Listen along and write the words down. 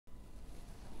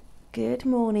Good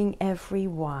morning,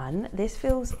 everyone. This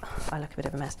feels, I look a bit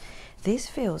of a mess. This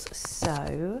feels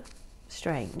so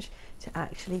strange to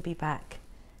actually be back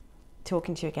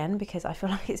talking to you again, because I feel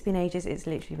like it's been ages. It's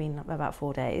literally been about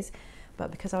 4 days,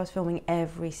 but because I was filming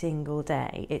every single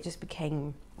day, it just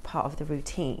became part of the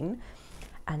routine.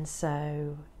 And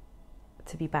so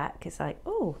to be back is like,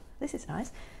 oh, this is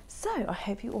nice. So I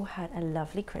hope you all had a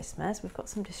lovely Christmas. We've got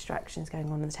some distractions going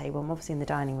on the table. I'm obviously in the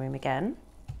dining room again.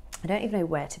 I don't even know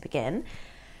where to begin.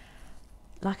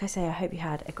 Like I say, I hope you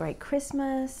had a great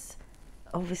Christmas.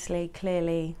 Obviously,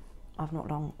 clearly, I've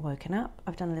not long woken up.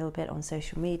 I've done a little bit on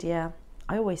social media.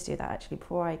 I always do that actually.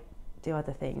 Before I do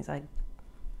other things, I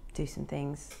do some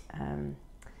things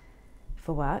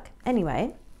for work.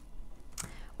 Anyway,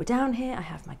 we're down here. I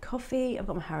have my coffee. I've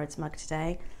got my Harrods mug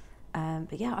today.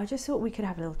 But yeah, I just thought we could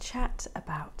have a little chat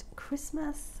about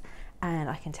Christmas, and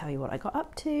I can tell you what I got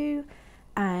up to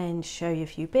and show you a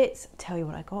few bits, tell you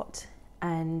what I got,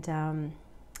 and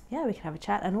yeah, we can have a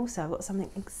chat. And also I've got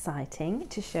something exciting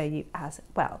to show you as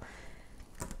well.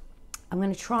 I'm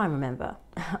going to try and remember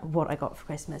what I got for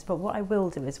Christmas, but what I will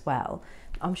do as well,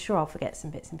 I'm sure I'll forget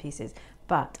some bits and pieces,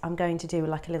 but I'm going to do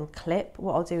like a little clip.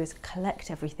 What I'll do is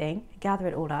collect everything, gather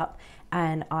it all up,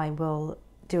 and I will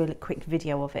do a quick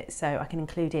video of it so I can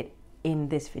include it in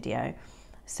this video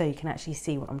so you can actually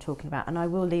see what I'm talking about. And I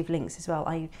will leave links as well.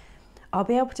 I'll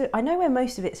be able to, I know where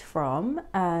most of it's from,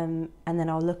 and then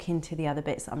I'll look into the other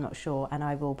bits that I'm not sure, and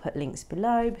I will put links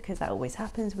below, because that always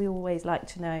happens. We always like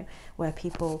to know where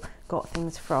people got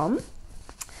things from.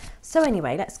 So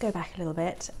anyway, let's go back a little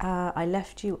bit. I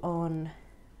left you on,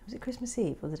 was it Christmas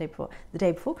Eve or the day before? The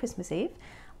day before Christmas Eve.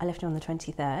 I left you on the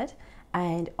 23rd,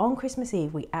 and on Christmas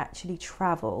Eve we actually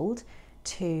travelled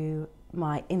to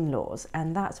my in-laws,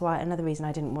 and that's why another reason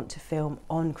I didn't want to film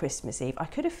on Christmas Eve. I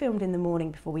could have filmed in the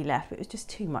morning before we left, but it was just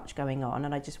too much going on,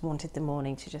 and I just wanted the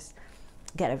morning to just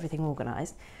get everything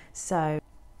organised. So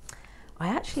I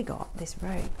actually got this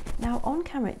robe. Now on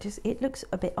camera it looks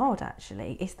a bit odd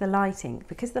actually. It's the lighting,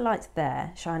 because the light's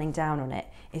there shining down on it,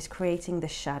 is creating the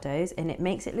shadows, and it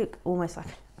makes it look almost like,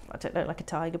 I don't know, like a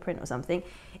tiger print or something.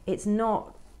 It's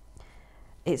not,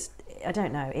 I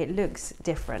don't know, it looks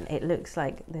different. It looks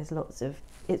like there's lots of,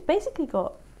 it's basically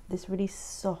got this really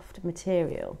soft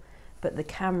material, but the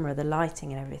camera, the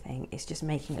lighting and everything is just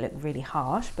making it look really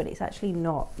harsh, but it's actually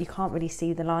not. You can't really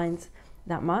see the lines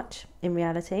that much in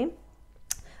reality.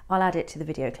 I'll add it to the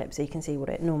video clip so you can see what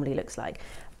it normally looks like.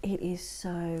 It is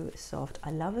so soft. I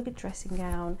love a good dressing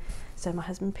gown. So my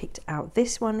husband picked out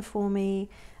this one for me.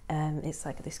 It's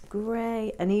like this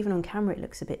grey, and even on camera it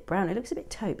looks a bit brown. It looks a bit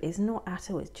taupe. It's not at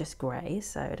all, it's just grey,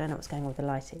 so I don't know what's going on with the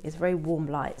lighting. It's very warm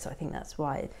light, so I think that's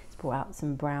why it's brought out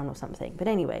some brown or something. But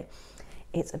anyway,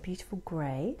 it's a beautiful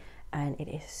grey, and it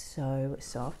is so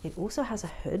soft. It also has a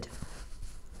hood,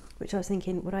 which I was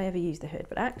thinking, would I ever use the hood?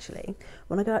 But actually,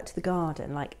 when I go out to the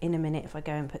garden, like in a minute, if I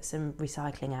go and put some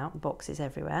recycling out, boxes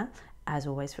everywhere, as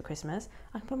always for Christmas,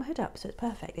 I can put my hood up, so it's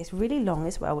perfect. It's really long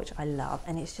as well, which I love,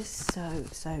 and it's just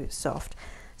so soft.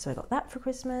 So I got that for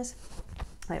Christmas.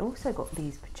 I also got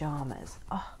these pajamas.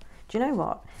 Oh, do you know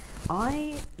what?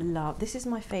 I love, this is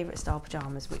my favourite style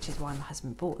pajamas, which is why my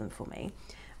husband bought them for me,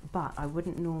 but I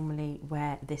wouldn't normally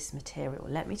wear this material.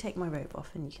 Let me take my robe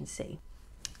off and you can see.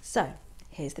 So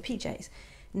here's the PJs.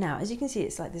 Now, as you can see,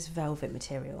 it's like this velvet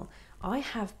material. I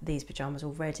have these pajamas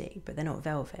already, but they're not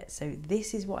velvet. So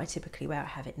this is what I typically wear. I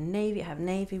have it navy. I have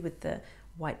navy with the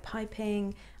white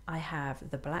piping. I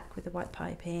have the black with the white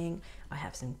piping. I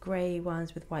have some grey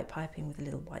ones with white piping with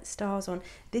little white stars on.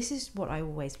 This is what I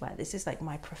always wear. This is like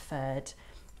my preferred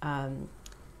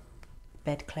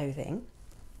bed clothing.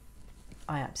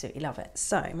 I absolutely love it.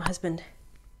 So my husband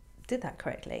did that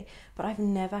correctly, but I've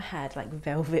never had like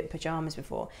velvet pajamas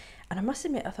before, and I must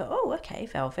admit I thought, oh okay,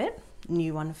 velvet,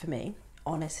 new one for me.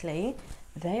 Honestly,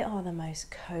 they are the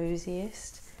most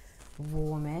coziest,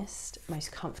 warmest,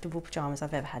 most comfortable pajamas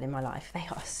I've ever had in my life. They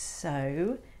are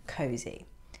so cozy,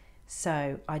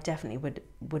 so I definitely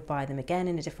would buy them again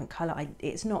in a different color.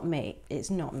 It's not me,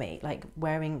 like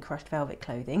wearing crushed velvet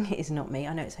clothing is not me.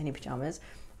 I know it's only pajamas,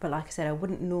 but like I said, I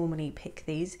wouldn't normally pick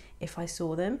these if I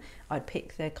saw them. I'd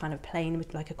pick the kind of plain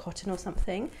with like a cotton or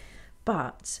something,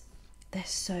 but they're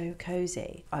so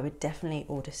cozy. I would definitely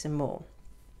order some more.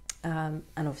 And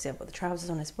obviously I've got the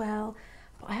trousers on as well,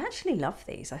 but I actually love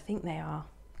these. I think they are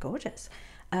gorgeous.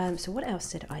 So what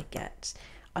else did I get?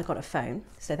 I got a phone.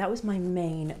 So that was my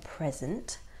main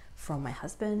present from my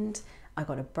husband. I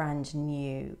got a brand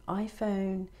new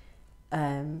iPhone,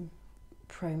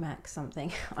 Pro Max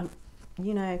something.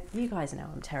 You know, you guys know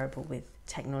I'm terrible with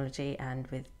technology and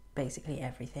with basically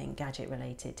everything, gadget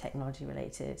related, technology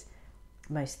related,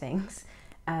 most things.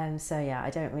 So yeah, I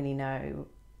don't really know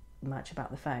much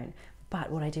about the phone,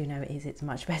 but what I do know is it's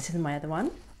much better than my other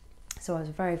one. So I was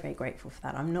very, very grateful for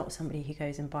that. I'm not somebody who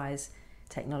goes and buys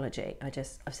technology.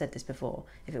 I've said this before,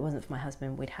 if it wasn't for my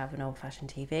husband, we'd have an old-fashioned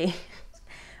TV.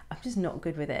 I'm just not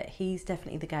good with it. He's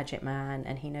definitely the gadget man,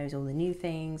 and he knows all the new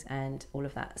things and all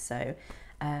of that. So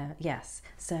yes,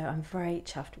 so I'm very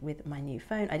chuffed with my new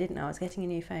phone. I didn't know I was getting a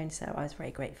new phone, so I was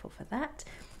very grateful for that.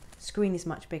 Screen is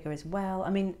much bigger as well.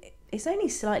 I mean, it's only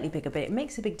slightly bigger, but it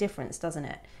makes a big difference, doesn't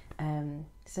it?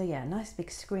 So yeah, nice big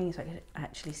screen so I could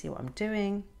actually see what I'm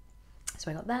doing.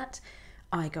 So I got that.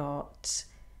 I got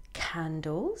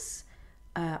candles.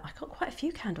 I got quite a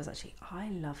few candles actually. I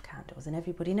love candles and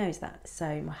everybody knows that.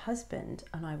 So my husband,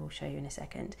 and I will show you in a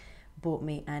second, bought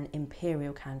me an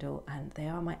imperial candle, and they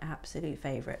are my absolute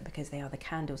favourite because they are the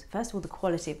candles. First of all, the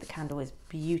quality of the candle is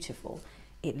beautiful.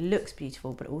 It looks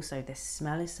beautiful, but also the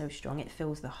smell is so strong. It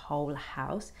fills the whole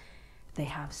house. They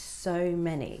have so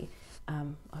many. I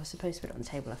was supposed to put it on the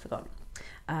table, I forgot.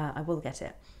 I will get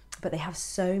it. But they have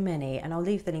so many, and I'll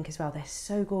leave the link as well. They're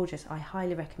so gorgeous. I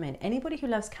highly recommend anybody who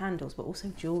loves candles, but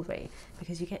also jewellery,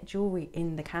 because you get jewellery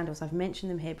in the candles. I've mentioned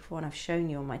them here before, and I've shown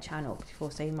you on my channel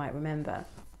before, so you might remember.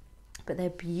 But they're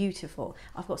beautiful.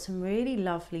 I've got some really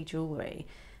lovely jewellery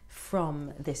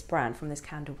from this brand, from this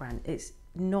candle brand. It's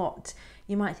not,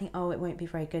 you might think, oh, it won't be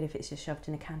very good if it's just shoved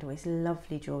in a candle. It's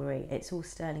lovely jewellery. It's all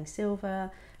sterling silver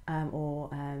or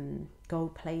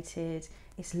gold plated.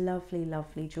 It's lovely,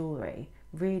 lovely jewellery.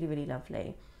 Really, really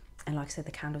lovely. And like I said,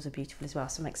 the candles are beautiful as well.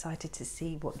 So I'm excited to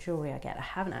see what jewellery I get. I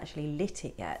haven't actually lit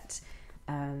it yet.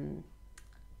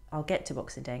 I'll get to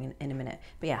Boxing Day in a minute.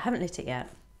 But yeah, I haven't lit it yet.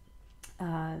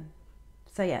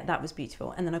 So yeah, that was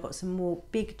beautiful. And then I got some more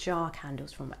big jar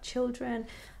candles from my children.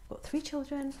 I've got 3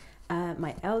 children.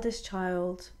 My eldest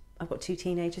child, I've got 2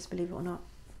 teenagers, believe it or not.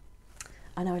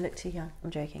 I know I look too young, I'm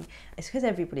joking. It's because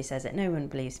everybody says it, no one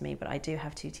believes me, but I do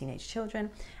have 2 teenage children.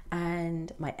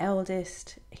 And my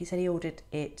eldest, he said he ordered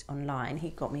it online.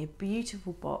 He got me a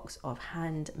beautiful box of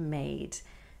handmade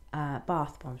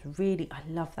bath bombs. Really, I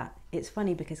love that. It's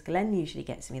funny because Glenn usually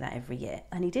gets me that every year,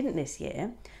 and he didn't this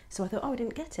year. So I thought, oh, I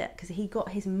didn't get it because he got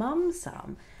his mum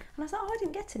some. And I was like, oh, I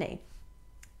didn't get any.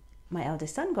 My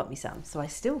eldest son got me some, so I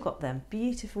still got them.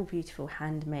 Beautiful, beautiful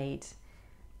handmade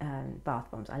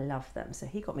bath bombs. I love them. So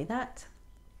he got me that.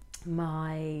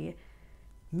 My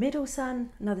middle son,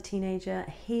 another teenager,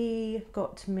 he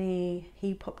popped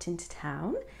into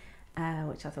town,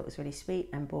 which I thought was really sweet,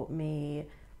 and bought me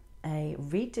a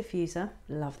reed diffuser,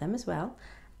 love them as well,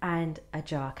 and a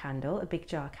jar candle, a big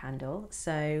jar candle.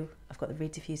 So I've got the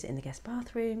reed diffuser in the guest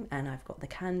bathroom, and I've got the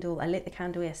candle. I lit the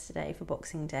candle yesterday for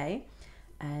Boxing Day,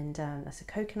 and that's a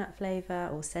coconut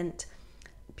flavour or scent,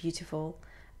 beautiful.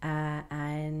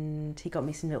 And he got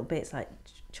me some little bits like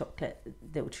chocolate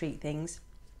little treat things.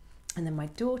 And then my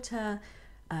daughter,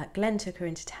 Glenn took her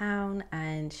into town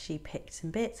and she picked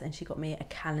some bits, and she got me a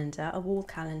calendar, a wall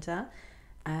calendar,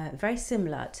 very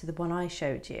similar to the one I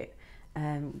showed you,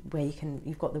 where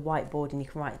you've got the whiteboard and you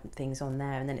can write things on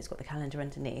there, and then it's got the calendar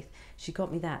underneath. She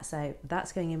got me that, so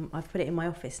that's going in. I've put it in my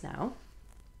office now,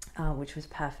 which was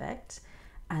perfect.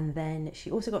 And then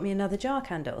she also got me another jar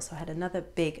candle. So I had another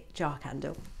big jar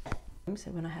candle.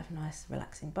 So when I have a nice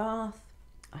relaxing bath,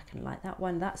 I can light that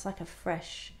one. That's like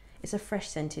it's a fresh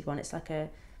scented one. It's like a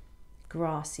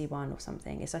grassy one or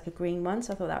something. It's like a green one.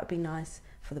 So I thought that would be nice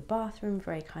for the bathroom.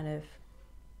 Very kind of,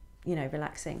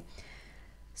 relaxing.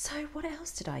 So what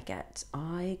else did I get?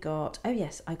 I got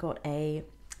a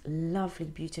lovely,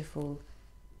 beautiful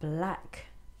black,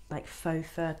 like faux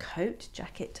fur coat,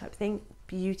 jacket type thing.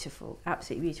 Beautiful,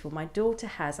 absolutely beautiful. My daughter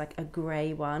has like a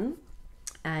grey one,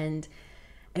 and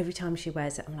every time she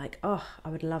wears it, I'm like, oh, I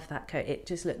would love that coat. It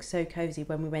just looks so cozy.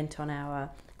 When we went on our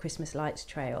Christmas lights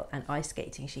trail and ice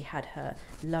skating, she had her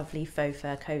lovely faux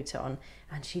fur coat on,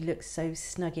 and she looked so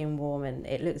snuggy and warm, and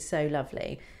it looked so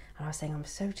lovely. And I was saying, I'm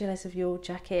so jealous of your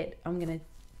jacket. I'm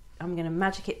gonna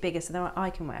magic it bigger so that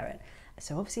I can wear it.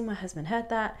 So obviously my husband heard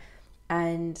that.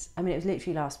 And I mean, it was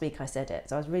literally last week I said it.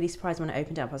 So I was really surprised when I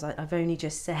opened it up. I was like, I've only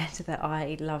just said that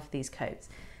I love these coats.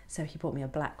 So he bought me a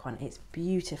black one. It's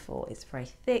beautiful. It's very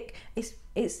thick.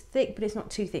 It's thick, but it's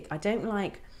not too thick. I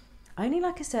only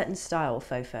like a certain style of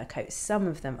faux fur coats. Some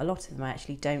of them, a lot of them I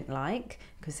actually don't like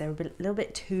because they're a little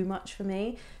bit too much for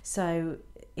me. So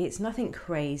it's nothing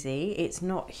crazy. It's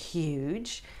not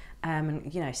huge. And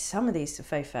some of these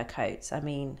faux fur coats, I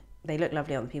mean, they look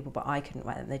lovely on people, but I couldn't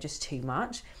wear them. They're just too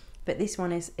much. But this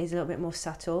one is a little bit more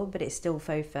subtle, but it's still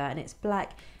faux fur, and it's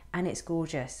black, and it's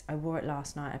gorgeous. I wore it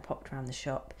last night. I popped around the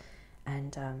shop,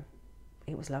 and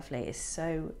it was lovely. It's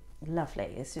so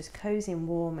lovely. It's just cozy and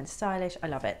warm and stylish. I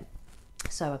love it.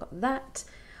 So I got that.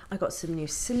 I got some new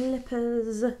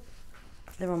slippers.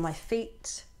 They're on my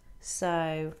feet.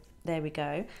 So there we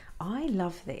go. I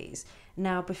love these.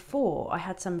 Now before I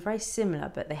had some very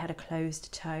similar, but they had a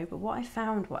closed toe. But what I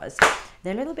found was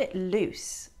they're a little bit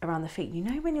loose around the feet. You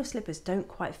know when your slippers don't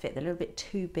quite fit, they're a little bit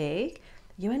too big,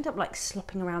 you end up like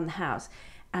slopping around the house.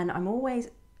 And I'm always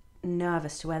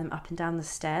nervous to wear them up and down the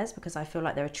stairs because I feel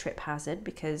like they're a trip hazard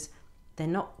because they're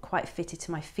not quite fitted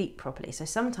to my feet properly. So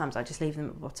sometimes I just leave them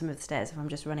at the bottom of the stairs if I'm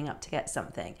just running up to get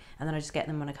something, and then I just get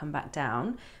them when I come back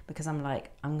down because I'm like,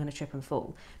 I'm gonna trip and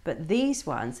fall. But these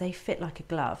ones, they fit like a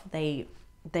glove. They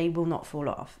will not fall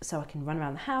off. So I can run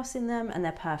around the house in them and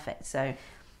they're perfect. So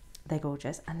they're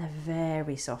gorgeous and they're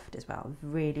very soft as well.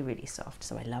 Really, really soft.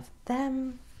 So I love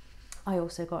them. I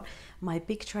also got my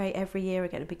big tray every year. I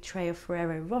get a big tray of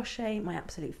Ferrero Rocher, my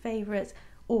absolute favourites.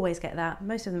 Always get that.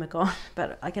 Most of them are gone,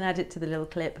 but I can add it to the little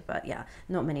clip. But yeah,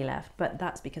 not many left. But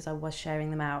that's because I was sharing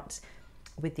them out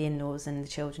with the in-laws and the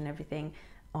children and everything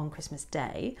on Christmas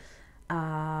Day.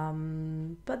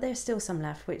 But there's still some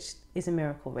left, which is a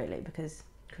miracle really, because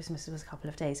Christmas was a couple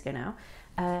of days ago now.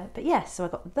 But yeah, so I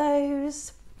got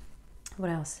those.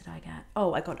 What else did I get?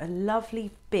 Oh, I got a lovely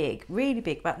big, really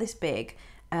big, about this big,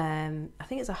 I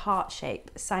think it's a heart shape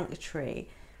sanctuary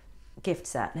gift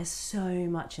set. There's so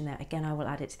much in there. Again, I will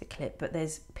add it to the clip, but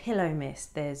there's pillow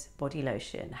mist, there's body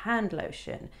lotion, hand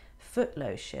lotion, foot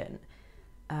lotion,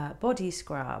 body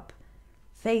scrub,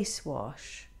 face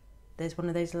wash. There's one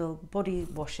of those little body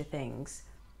washer things.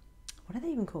 What are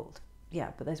they even called?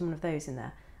 Yeah, but there's one of those in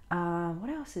there. What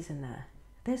else is in there?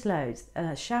 There's loads.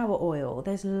 Shower oil.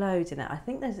 There's loads in there. I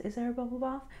think is there a bubble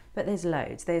bath? But there's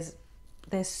loads.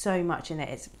 There's so much in it.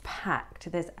 It's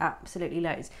packed. There's absolutely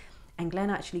loads. And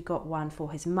Glenn actually got one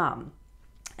for his mum,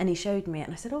 and he showed me it,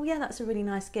 and I said, oh yeah, that's a really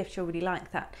nice gift, she'll really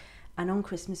like that. And on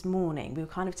Christmas morning we were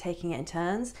kind of taking it in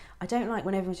turns. I don't like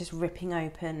when everyone's just ripping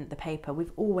open the paper.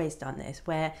 We've always done this,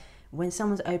 where when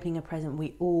someone's opening a present,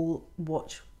 we all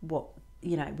watch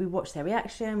we watch their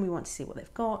reaction, we want to see what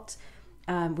they've got.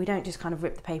 We don't just kind of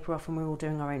rip the paper off and we're all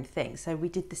doing our own thing. So we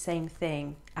did the same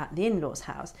thing at the in-laws'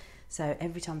 house. So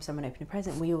every time someone opened a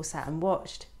present, we all sat and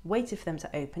watched, waited for them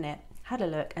to open it, had a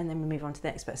look, and then we move on to the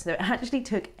next person. So it actually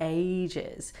took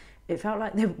ages. It felt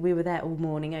like we were there all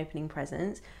morning opening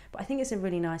presents, but I think it's a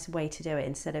really nice way to do it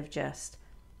instead of just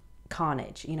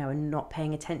carnage, and not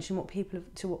paying attention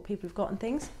to what people have got and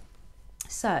things.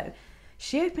 So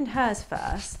she opened hers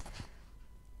first,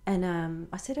 and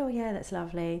I said, oh yeah, that's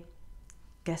lovely.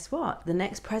 Guess what? The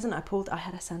next present I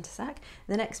had a Santa sack.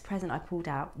 The next present I pulled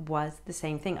out was the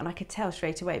same thing, and I could tell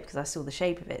straight away because I saw the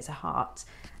shape of it. It's a heart,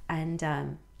 and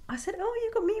I said, oh,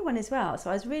 you got me one as well. So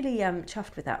I was really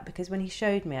chuffed with that, because when he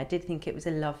showed me, I did think it was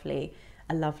a lovely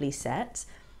set.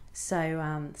 So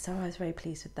I was very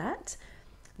pleased with that.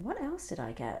 What else did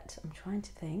I get? I'm trying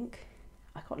to think.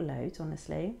 I got loads,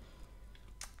 honestly.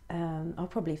 I'll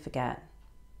probably forget.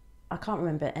 I can't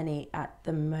remember any at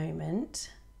the moment.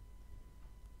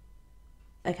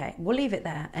 Okay, we'll leave it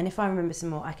there, and if I remember some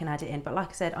more I can add it in, but like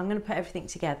I said, I'm going to put everything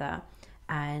together,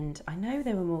 and I know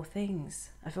there were more things.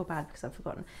 I feel bad because I've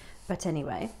forgotten, but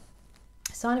anyway,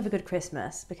 sign of a good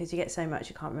Christmas, because you get so much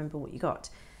you can't remember what you got.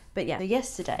 But yeah, so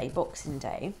yesterday, Boxing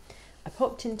Day, I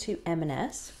popped into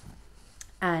M&S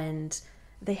and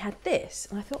they had this,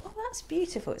 and I thought, oh, that's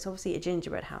beautiful. It's obviously a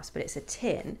gingerbread house, but it's a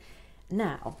tin.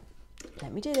 Now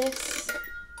let me do this.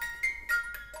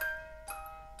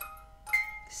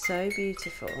 So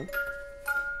beautiful.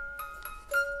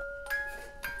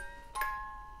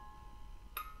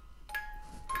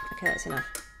 Okay, that's enough.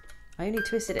 I only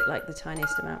twisted it like the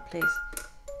tiniest amount, please.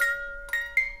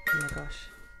 Oh my gosh.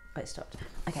 Oh, it stopped.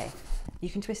 Okay, you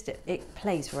can twist it. It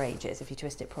plays for ages if you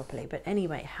twist it properly. But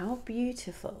anyway, how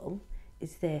beautiful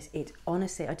is this? It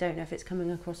honestly, I don't know if it's coming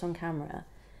across on camera,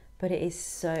 but it is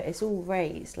so, it's all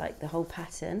raised, like the whole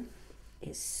pattern.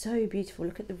 It's so beautiful.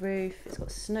 Look at the roof. It's got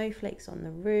snowflakes on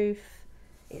the roof.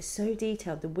 It's so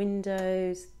detailed. The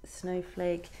windows, the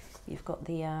snowflake. You've got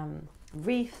the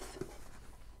wreath,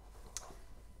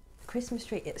 Christmas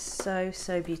tree. It's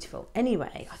so beautiful.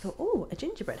 Anyway, I thought, oh, a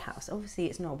gingerbread house. Obviously,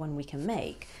 it's not one we can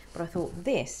make, but I thought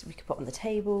this we could put on the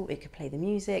table. We could play the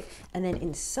music, and then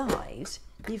inside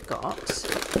you've got.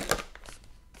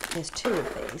 There's two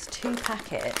of these, 2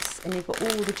 packets, and you've got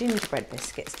all the gingerbread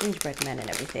biscuits, gingerbread men and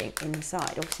everything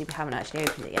inside. Obviously, we haven't actually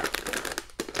opened it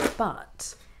yet,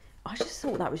 but I just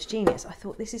thought that was genius. I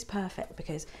thought this is perfect,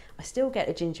 because I still get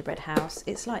a gingerbread house.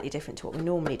 It's slightly different to what we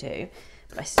normally do,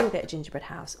 but I still get a gingerbread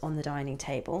house on the dining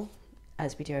table,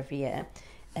 as we do every year.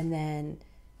 And then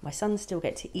my sons still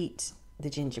get to eat the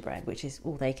gingerbread, which is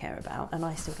all they care about, and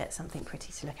I still get something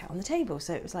pretty to look at on the table.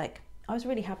 So it was like, I was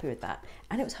really happy with that.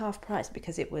 And it was half price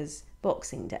because it was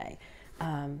Boxing Day.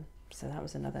 So that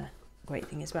was another great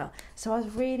thing as well. So I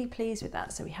was really pleased with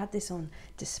that. So we had this on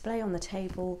display on the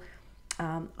table.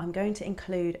 I'm going to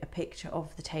include a picture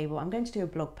of the table. I'm going to do a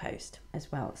blog post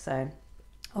as well. So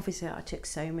obviously I took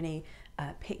so many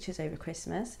pictures over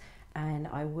Christmas, and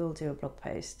I will do a blog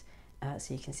post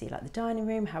so you can see like the dining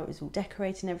room, how it was all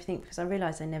decorated and everything, because I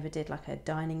realised I never did like a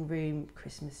dining room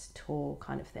Christmas tour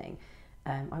kind of thing.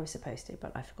 I was supposed to,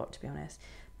 but I forgot, to be honest.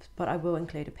 But I will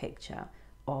include a picture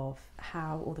of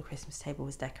how all the Christmas table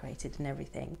was decorated and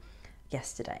everything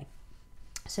yesterday.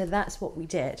 So that's what we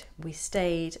did. We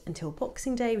stayed until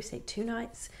Boxing Day. We stayed 2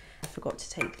 nights. I forgot to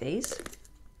take these.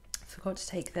 Forgot to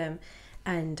take them,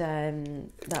 and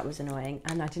that was annoying.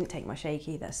 And I didn't take my shake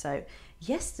either. So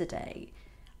yesterday,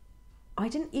 I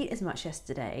didn't eat as much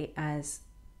yesterday as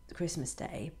Christmas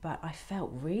Day, but I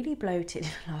felt really bloated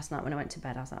last night when I went to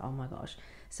bed. I was like, oh my gosh.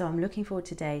 So I'm looking forward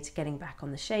today to getting back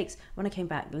on the shakes. When I came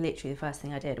back, literally the first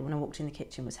thing I did when I walked in the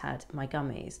kitchen was had my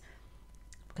gummies,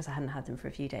 because I hadn't had them for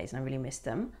a few days and I really missed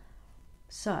them.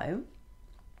 So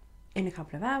in a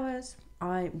couple of hours,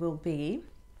 I will be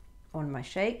on my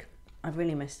shake. I've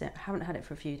really missed it. I haven't had it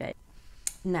for a few days.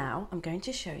 Now I'm going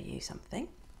to show you something.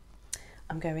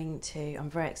 I'm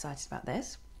very excited about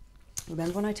this.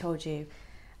 Remember when I told you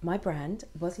my brand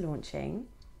was launching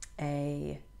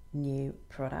a new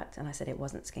product and I said it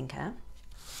wasn't skincare?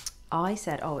 I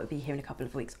said, oh, it'll be here in a couple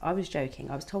of weeks. I was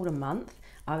joking. I was told a month.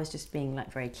 I was just being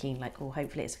like very keen, like, oh,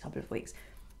 hopefully it's a couple of weeks.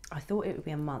 I thought it would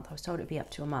be a month. I was told it would be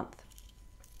up to a month.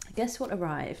 Guess what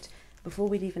arrived before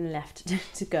we'd even left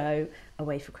to go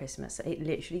away for Christmas? So it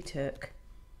literally took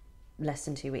less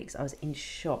than 2 weeks. I was in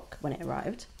shock when it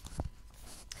arrived.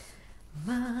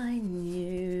 My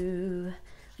new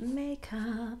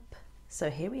makeup. So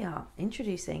here we are,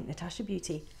 introducing Natasha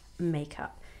Beauty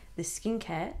makeup. The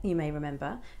skincare, you may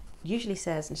remember, usually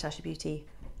says Natasha Beauty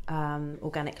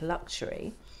Organic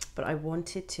Luxury, but I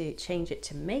wanted to change it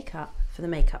to makeup for the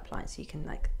makeup line so you can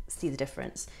like see the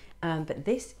difference. But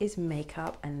this is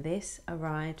makeup, and this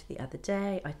arrived the other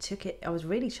day. I took it, I was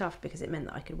really chuffed because it meant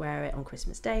that I could wear it on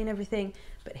Christmas Day and everything.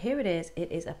 But here it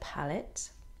is a palette.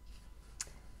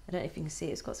 I don't know if you can see,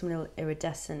 it's got some little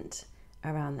iridescent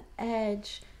around the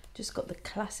edge. Just got the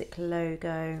classic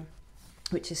logo,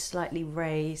 which is slightly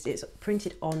raised. It's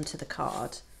printed onto the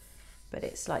card, but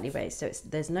it's slightly raised. So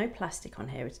there's no plastic on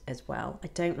here as well. I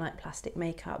don't like plastic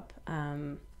makeup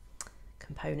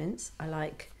components. I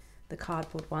like the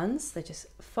cardboard ones. They're just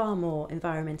far more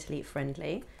environmentally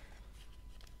friendly.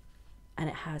 And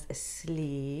it has a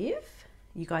sleeve.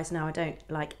 You guys know I don't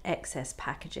like excess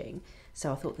packaging,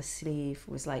 so I thought the sleeve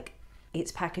was like, it's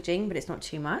packaging, but it's not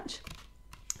too much.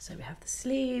 So we have the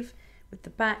sleeve with the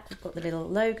back, we've got the little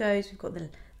logos, we've got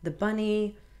the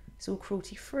bunny, it's all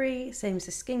cruelty free, same as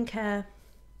the skincare,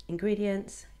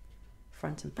 ingredients,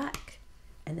 front and back.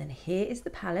 And then here is the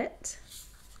palette.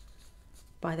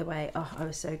 By the way, oh, I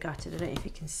was so gutted, I don't know if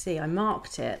you can see, I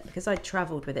marked it, because I'd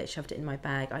travelled with it, shoved it in my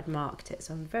bag, I'd marked it,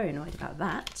 so I'm very annoyed about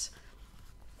that.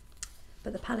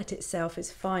 But the palette itself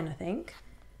is fine, I think.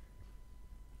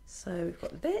 So we've got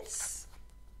the bits,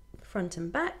 front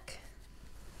and back.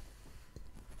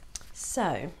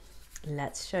 So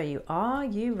let's show you, are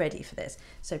you ready for this?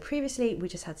 So previously we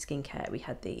just had skincare. We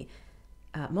had the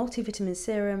multivitamin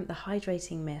serum, the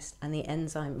hydrating mist, and the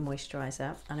enzyme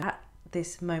moisturizer. And at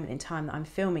this moment in time that I'm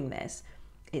filming this,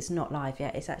 it's not live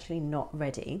yet. It's actually not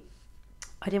ready.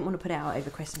 I didn't want to put it out over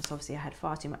Christmas. Obviously I had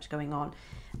far too much going on,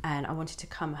 and I wanted to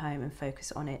come home and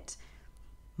focus on it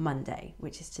Monday,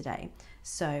 which is today.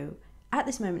 So at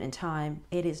this moment in time,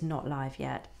 it is not live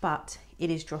yet, but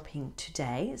it is dropping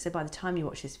today. So by the time you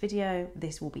watch this video,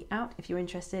 this will be out if you're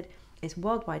interested. It's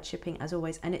worldwide shipping as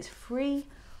always, and it's free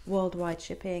worldwide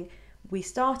shipping. We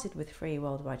started with free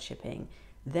worldwide shipping,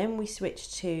 then we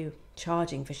switched to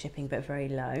charging for shipping, but very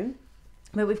low.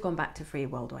 But we've gone back to free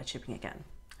worldwide shipping again.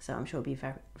 So I'm sure we'll be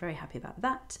very, very happy about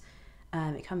that.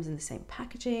 It comes in the same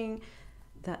packaging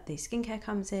that the skincare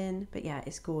comes in, but yeah,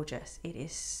 it's gorgeous. It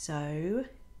is so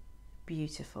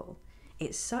beautiful.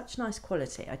 It's such nice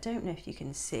quality. I don't know if you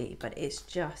can see, but it's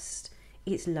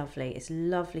lovely. It's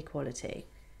lovely quality.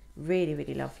 Really,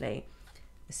 really lovely.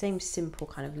 The same simple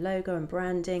kind of logo and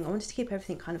branding. I wanted to keep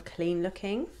everything kind of clean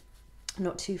looking,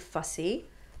 not too fussy,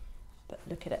 but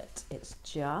look at it. It's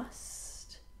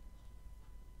just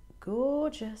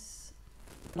gorgeous.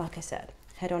 Like I said,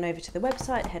 head on over to the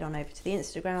website, head on over to the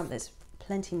Instagram. There's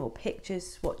plenty more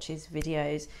pictures, swatches,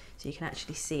 videos, so you can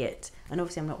actually see it. And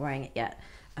obviously I'm not wearing it yet,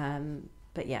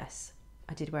 but yes,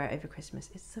 I did wear it over Christmas.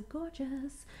 It's so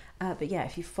gorgeous. But yeah,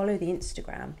 if you follow the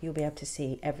Instagram, you'll be able to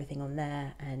see everything on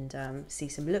there and see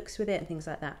some looks with it and things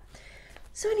like that.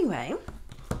 So anyway,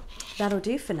 that'll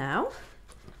do for now.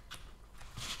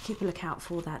 Keep a lookout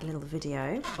for that little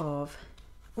video of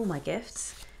all my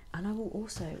gifts, and I will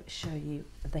also show you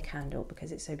the candle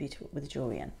because it's so beautiful with the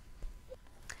jewelry in.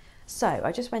 So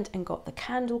I just went and got the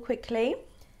candle quickly.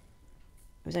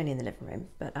 It was only in the living room,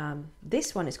 but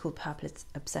this one is called Purple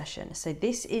Obsession. So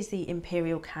this is the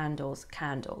Imperial Candles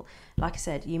candle. Like I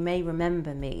said, you may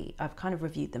remember me. I've kind of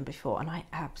reviewed them before, and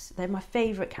they're my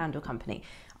favorite candle company.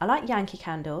 I like Yankee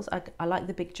candles. I like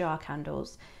the big jar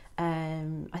candles.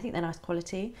 I think they're nice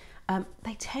quality.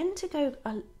 They tend to go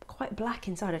quite black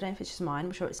inside. I don't know if it's just mine.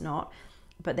 I'm sure it's not.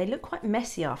 But they look quite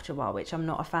messy after a while, which I'm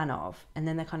not a fan of. And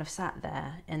then they're kind of sat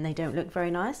there and they don't look very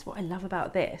nice. What I love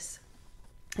about this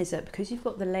is that because you've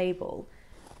got the label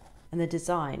and the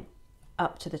design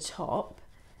up to the top,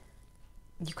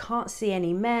 you can't see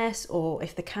any mess, or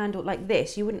if the candle like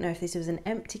this, you wouldn't know if this was an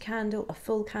empty candle, a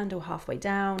full candle halfway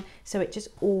down. So it just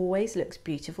always looks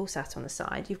beautiful sat on the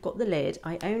side. You've got the lid.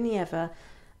 I only ever,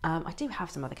 I do have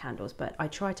some other candles, but I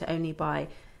try to only buy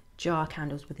jar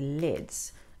candles with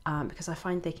lids because I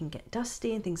find they can get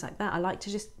dusty and things like that. I like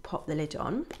to just pop the lid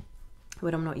on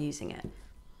when I'm not using it.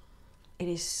 It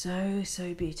is so,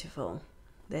 so beautiful.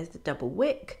 There's the double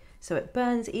wick, so it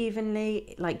burns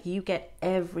evenly, like you get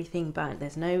everything burnt.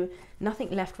 There's nothing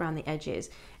left around the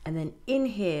edges. And then in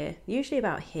here, usually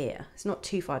about here, it's not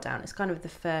too far down, it's kind of the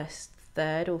first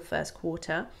third or first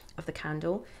quarter of the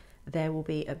candle, there will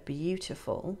be a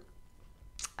beautiful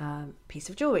piece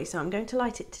of jewelry. So I'm going to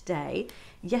light it today.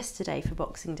 Yesterday for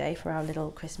Boxing Day, for our little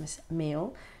Christmas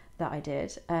meal that I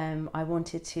did, I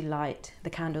wanted to light the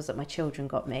candles that my children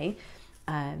got me.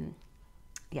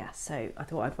 Yeah, so I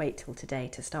thought I'd wait till today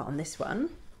to start on this one,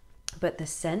 but the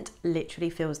scent literally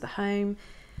fills the home.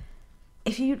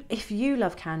 If you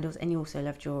love candles and you also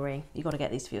love jewelry, you got to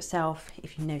get these for yourself.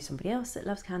 If you know somebody else that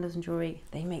loves candles and jewelry,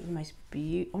 they make the most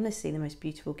honestly the most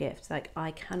beautiful gifts. Like,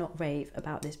 I cannot rave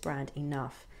about this brand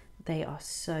enough. They are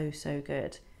so, so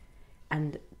good.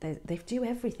 And they do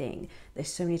everything.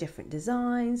 There's so many different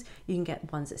designs. You can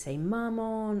get ones that say mum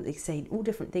on. They say all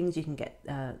different things. You can get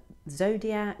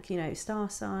zodiac, you know, star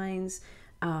signs.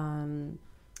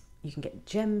 You can get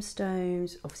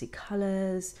gemstones, obviously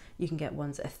colours. You can get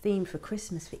ones that are themed for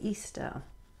Christmas, for Easter.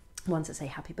 Ones that say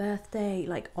happy birthday.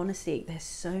 Like, honestly, there's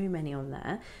so many on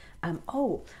there.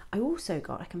 Oh,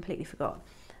 I completely forgot.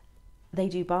 They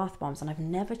do bath bombs, and I've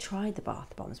never tried the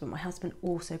bath bombs, but my husband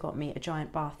also got me a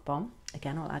giant bath bomb.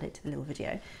 Again, I'll add it to the little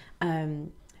video.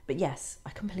 But yes,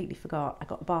 I completely forgot. I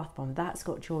got a bath bomb. That's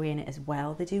got jewelry in it as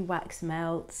well. They do wax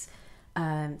melts.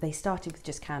 They started with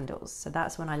just candles. So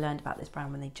that's when I learned about this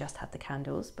brand, when they just had the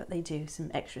candles, but they do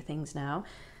some extra things now.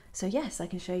 So yes, I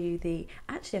can show you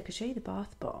I could show you the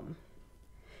bath bomb.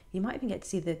 You might even get to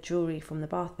see the jewelry from the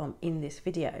bath bomb in this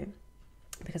video,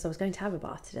 because I was going to have a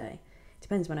bath today.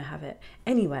 Depends when I have it.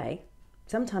 Anyway,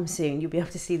 sometime soon you'll be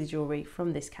able to see the jewelry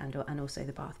from this candle and also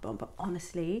the bath bomb. But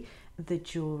honestly, the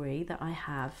jewelry that I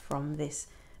have from this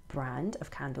brand of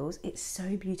candles, it's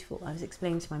so beautiful. I was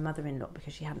explaining to my mother-in-law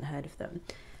because she hadn't heard of them.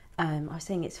 I was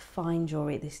saying it's fine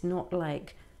jewelry. It's not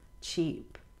like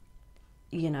cheap,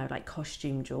 you know, like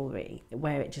costume jewelry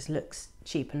where it just looks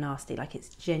cheap and nasty. Like, it's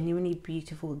genuinely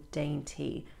beautiful,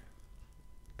 dainty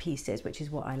pieces, which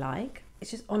is what I like. It's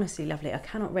just honestly lovely. I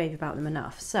cannot rave about them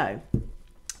enough. So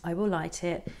I will light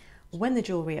it. When the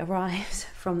jewelry arrives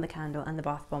from the candle and the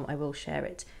bath bomb, I will share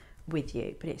it with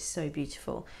you, but it's so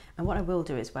beautiful. And what I will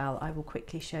do as well, I will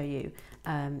quickly show you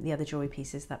the other jewelry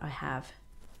pieces that I have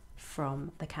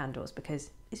from the candles,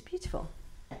 because it's beautiful.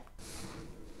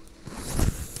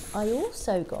 I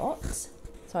also got,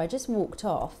 so I just walked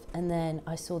off and then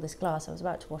I saw this glass. I was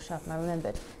about to wash up and I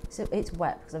remembered. So it's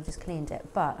wet because I've just cleaned it,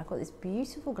 but I've got this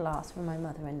beautiful glass from my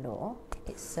mother-in-law.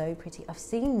 It's so pretty. I've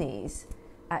seen these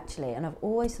actually, and I've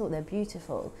always thought they're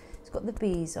beautiful. It's got the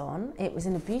bees on. It was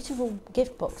in a beautiful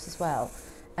gift box as well.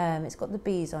 It's got the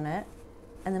bees on it,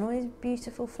 and then all these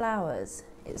beautiful flowers.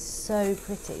 It's so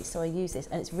pretty. So I use this,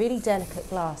 and it's really delicate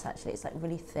glass actually. It's like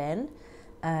really thin.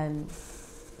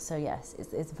 So yes,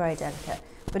 it's very delicate,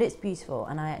 but it's beautiful,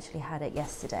 and I actually had it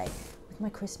yesterday with my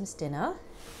Christmas dinner.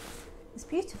 It's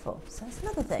beautiful, so that's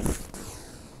another thing.